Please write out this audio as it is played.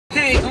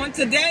On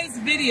today's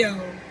video,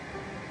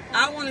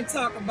 I want to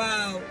talk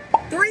about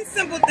 3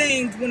 simple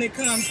things when it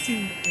comes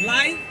to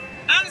life.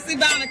 Honestly,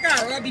 buying a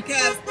car, right?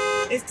 Because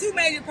it's 2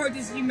 major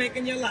purchases you make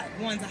in your life.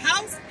 One's a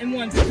house and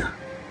one's a car.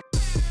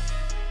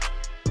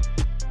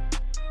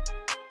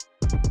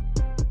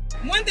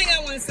 One thing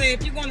I want to say,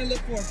 if you're going to look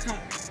for a car,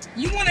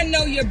 you want to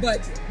know your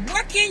budget.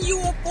 What can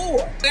you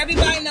afford?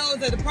 Everybody knows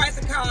that the price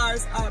of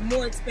cars are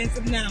more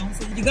expensive now,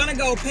 so you're going to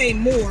go pay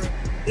more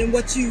than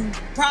what you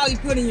probably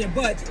put in your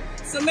budget.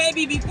 So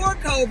maybe before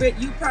COVID,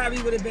 you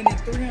probably would have been at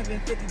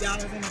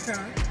 $350 in a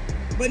car.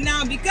 But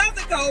now because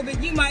of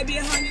COVID, you might be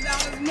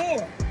 $100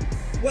 more.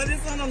 Whether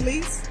it's on a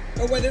lease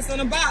or whether it's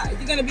on a buy,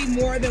 you're going to be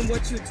more than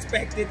what you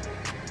expected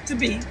to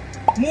be.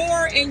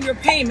 More in your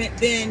payment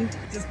than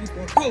just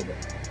before COVID.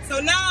 So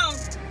now,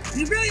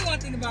 you really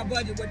want to think about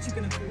budget, what you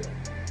can afford.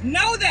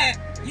 Know that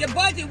your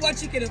budget,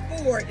 what you can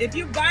afford. If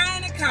you're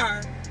buying a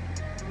car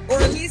or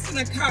leasing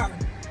a car,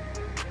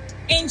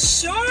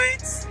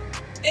 insurance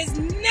is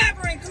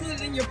never included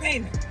in your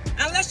payment.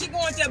 Unless you're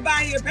going to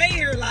buy your pay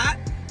here lot,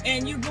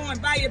 and you're going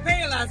to buy your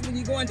pay lots when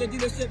you go into the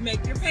dealership,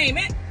 make your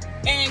payment,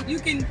 and you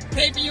can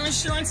pay for your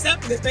insurance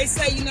separate. If they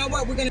say, you know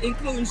what, we're going to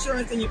include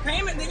insurance in your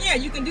payment, then yeah,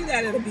 you can do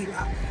that at a B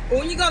lot. But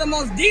when you go to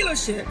most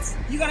dealerships,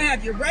 you're going to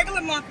have your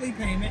regular monthly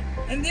payment,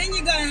 and then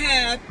you're going to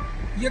have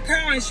your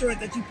car insurance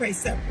that you pay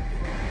separately.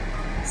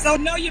 So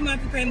know your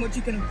monthly payment, what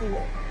you can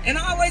afford. And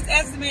always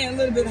estimate a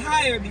little bit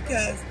higher,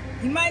 because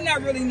you might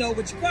not really know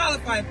what you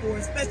qualify for,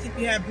 especially if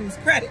you have Bruce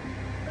credit,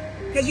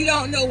 because you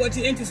don't know what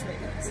your interest rate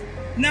is.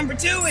 Number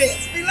 2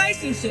 is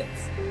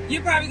relationships.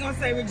 You're probably going to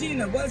say,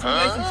 Regina, what does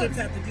relationships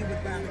have to do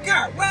with buying a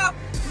car? Well,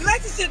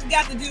 relationships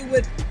got to do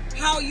with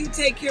how you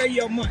take care of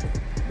your money.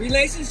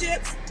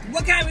 Relationships,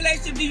 what kind of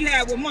relationship do you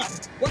have with money?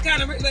 What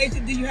kind of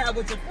relationship do you have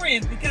with your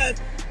friends? Because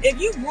if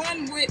you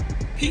run with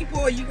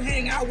people or you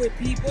hang out with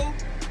people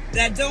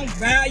that don't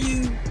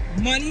value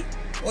money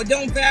or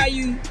don't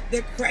value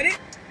their credit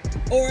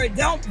or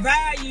don't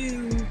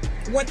value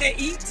what they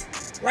eat,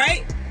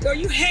 right? Or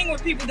you hang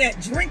with people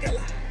that drink a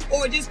lot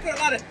or just put a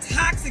lot of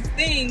toxic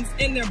things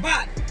in their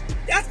body,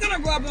 that's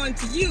gonna rub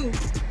onto you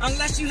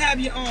unless you have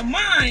your own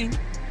mind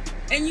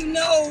and you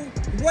know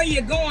where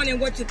you're going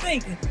and what you're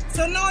thinking.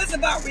 So know it's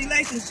about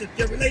relationships,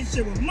 your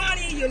relationship with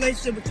money, your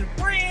relationship with your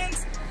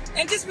friends,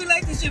 and just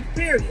relationship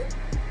period.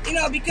 You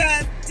know,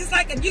 because just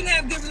like if you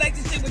have a good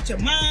relationship with your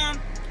mom,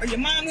 or your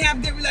mom have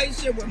a good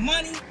relationship with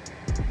money,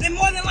 then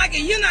more than likely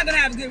you're not gonna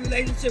have a good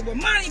relationship with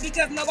money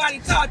because nobody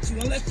taught you,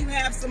 unless you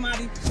have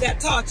somebody that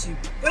taught you.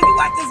 But if you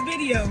watch this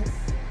video,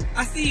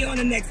 I'll see you on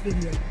the next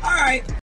video. All right.